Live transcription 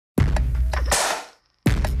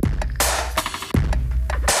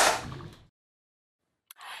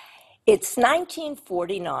It's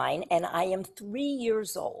 1949 and I am 3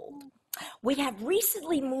 years old. We have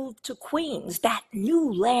recently moved to Queens, that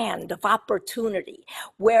new land of opportunity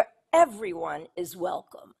where everyone is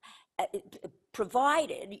welcome,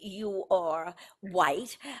 provided you are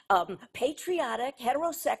white, patriotic,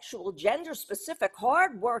 heterosexual, gender specific,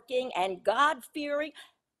 hardworking, and God fearing.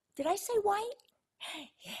 Did I say white?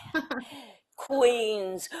 Yeah.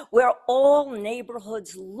 Queens, where all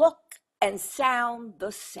neighborhoods look and sound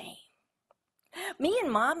the same. Me and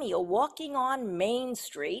Mommy are walking on Main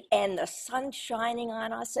Street and the sun's shining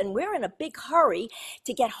on us, and we're in a big hurry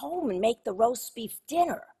to get home and make the roast beef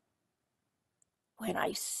dinner. When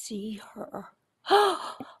I see her,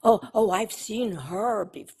 I've seen her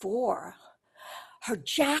before. Her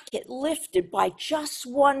jacket, lifted by just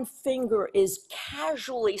one finger, is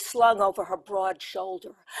casually slung over her broad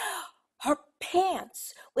shoulder. Her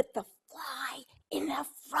pants, with the fly in the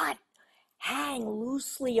front, hang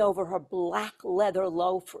loosely over her black leather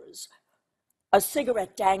loafers. A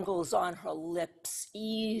cigarette dangles on her lips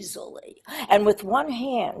easily, and with one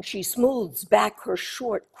hand she smooths back her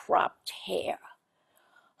short cropped hair.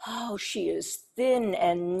 Oh, she is thin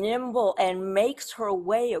and nimble and makes her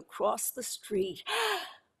way across the street.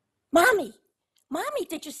 Mommy,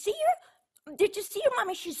 did you see her? Did you see her,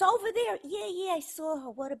 Mommy? She's over there. Yeah, I saw her.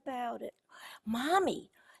 What about it? Mommy,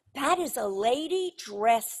 that is a lady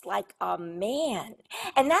dressed like a man.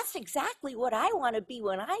 And that's exactly what I want to be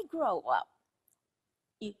when I grow up.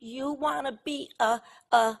 You want to be a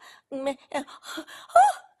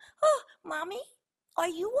Mommy, are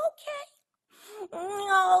you okay?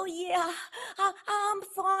 Oh, yeah, I'm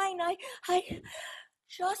fine. I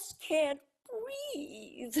just can't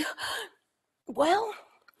breathe. Well,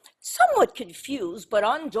 somewhat confused but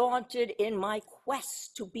undaunted in my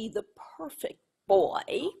quest to be the perfect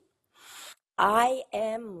boy, I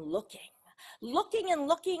am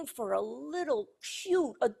looking for a little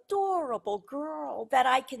cute, adorable girl that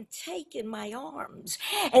I can take in my arms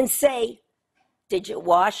and say, did you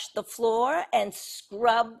wash the floor and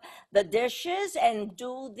scrub the dishes and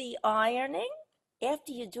do the ironing?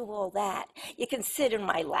 After you do all that, you can sit in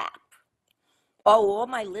my lap. Oh, all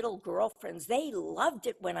my little girlfriends, they loved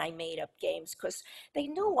it when I made up games because they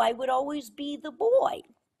knew I would always be the boy.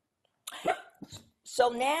 So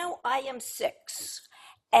now I am 6,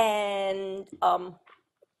 and I'm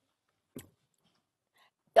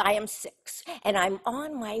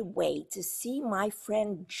on my way to see my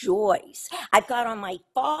friend Joyce. I've got on my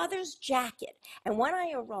father's jacket, and when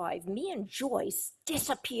I arrive, me and Joyce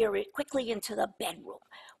disappear quickly into the bedroom.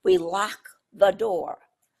 We lock the door.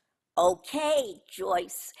 Okay,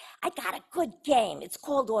 Joyce, I got a good game. It's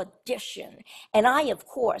called Audition, and I, of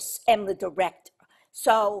course, am the director.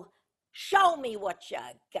 So show me what you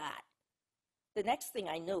got. The next thing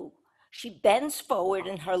I knew, she bends forward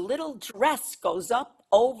and her little dress goes up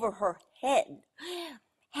over her head.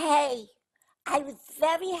 Hey, I was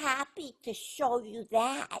very happy to show you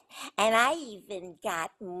that, and I even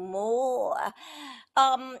got more.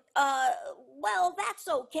 Well, that's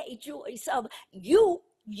okay, Joyce. You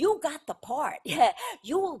got the part.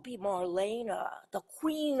 You will be Marlena, the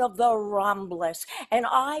queen of the Rombless, and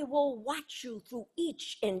I will watch you through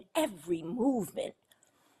each and every movement.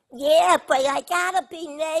 Yeah, but I gotta be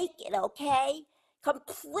naked, okay?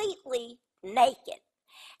 Completely naked.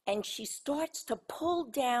 And she starts to pull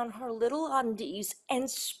down her little undies and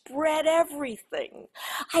spread everything.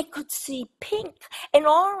 I could see pink and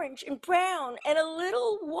orange and brown and a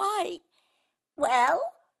little white.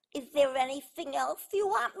 Well, is there anything else you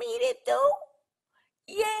want me to do?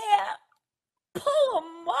 Yeah, pull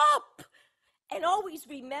 'em up. And always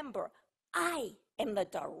remember, I am the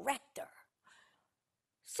director.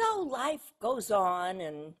 So life goes on,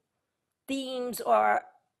 and themes are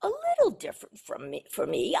a little different for me.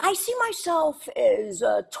 I see myself as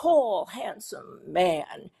a tall, handsome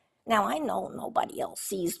man. Now, I know nobody else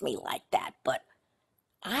sees me like that, but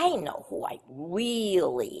I know who I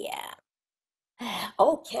really am.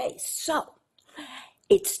 Okay, so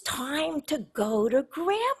it's time to go to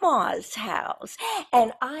Grandma's house.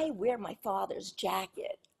 And I wear my father's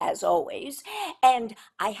jacket, as always, and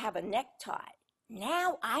I have a necktie.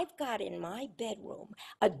 Now I've got in my bedroom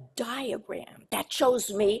a diagram that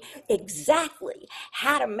shows me exactly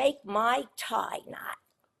how to make my tie knot.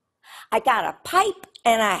 I got a pipe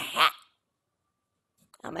and a hat.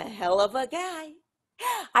 I'm a hell of a guy.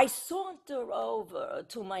 I saunter over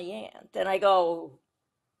to my aunt and I go,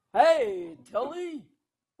 "Hey, Tilly,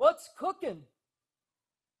 what's cooking?"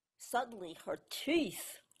 Suddenly her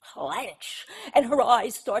teeth clench and her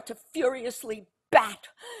eyes start to furiously bat.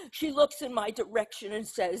 She looks in my direction and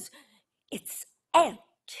says, "It's Aunt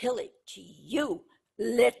Tilly to you.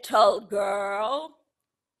 Little girl.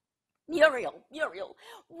 Muriel,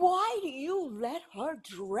 why do you let her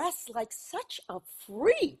dress like such a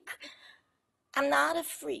freak? I'm not a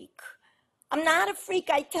freak. I'm not a freak,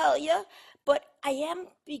 I tell you, but I am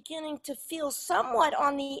beginning to feel somewhat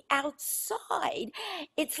on the outside.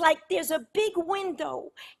 It's like there's a big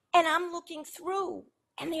window, and I'm looking through,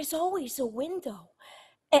 and there's always a window.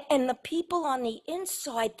 And the people on the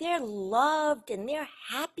inside, they're loved and they're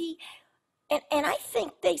happy, and I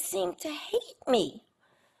think they seem to hate me.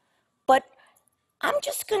 But I'm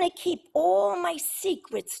just going to keep all my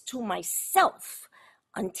secrets to myself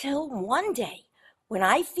until one day when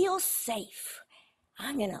I feel safe.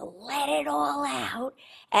 I'm going to let it all out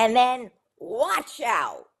and then watch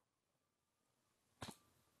out.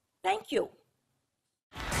 Thank you.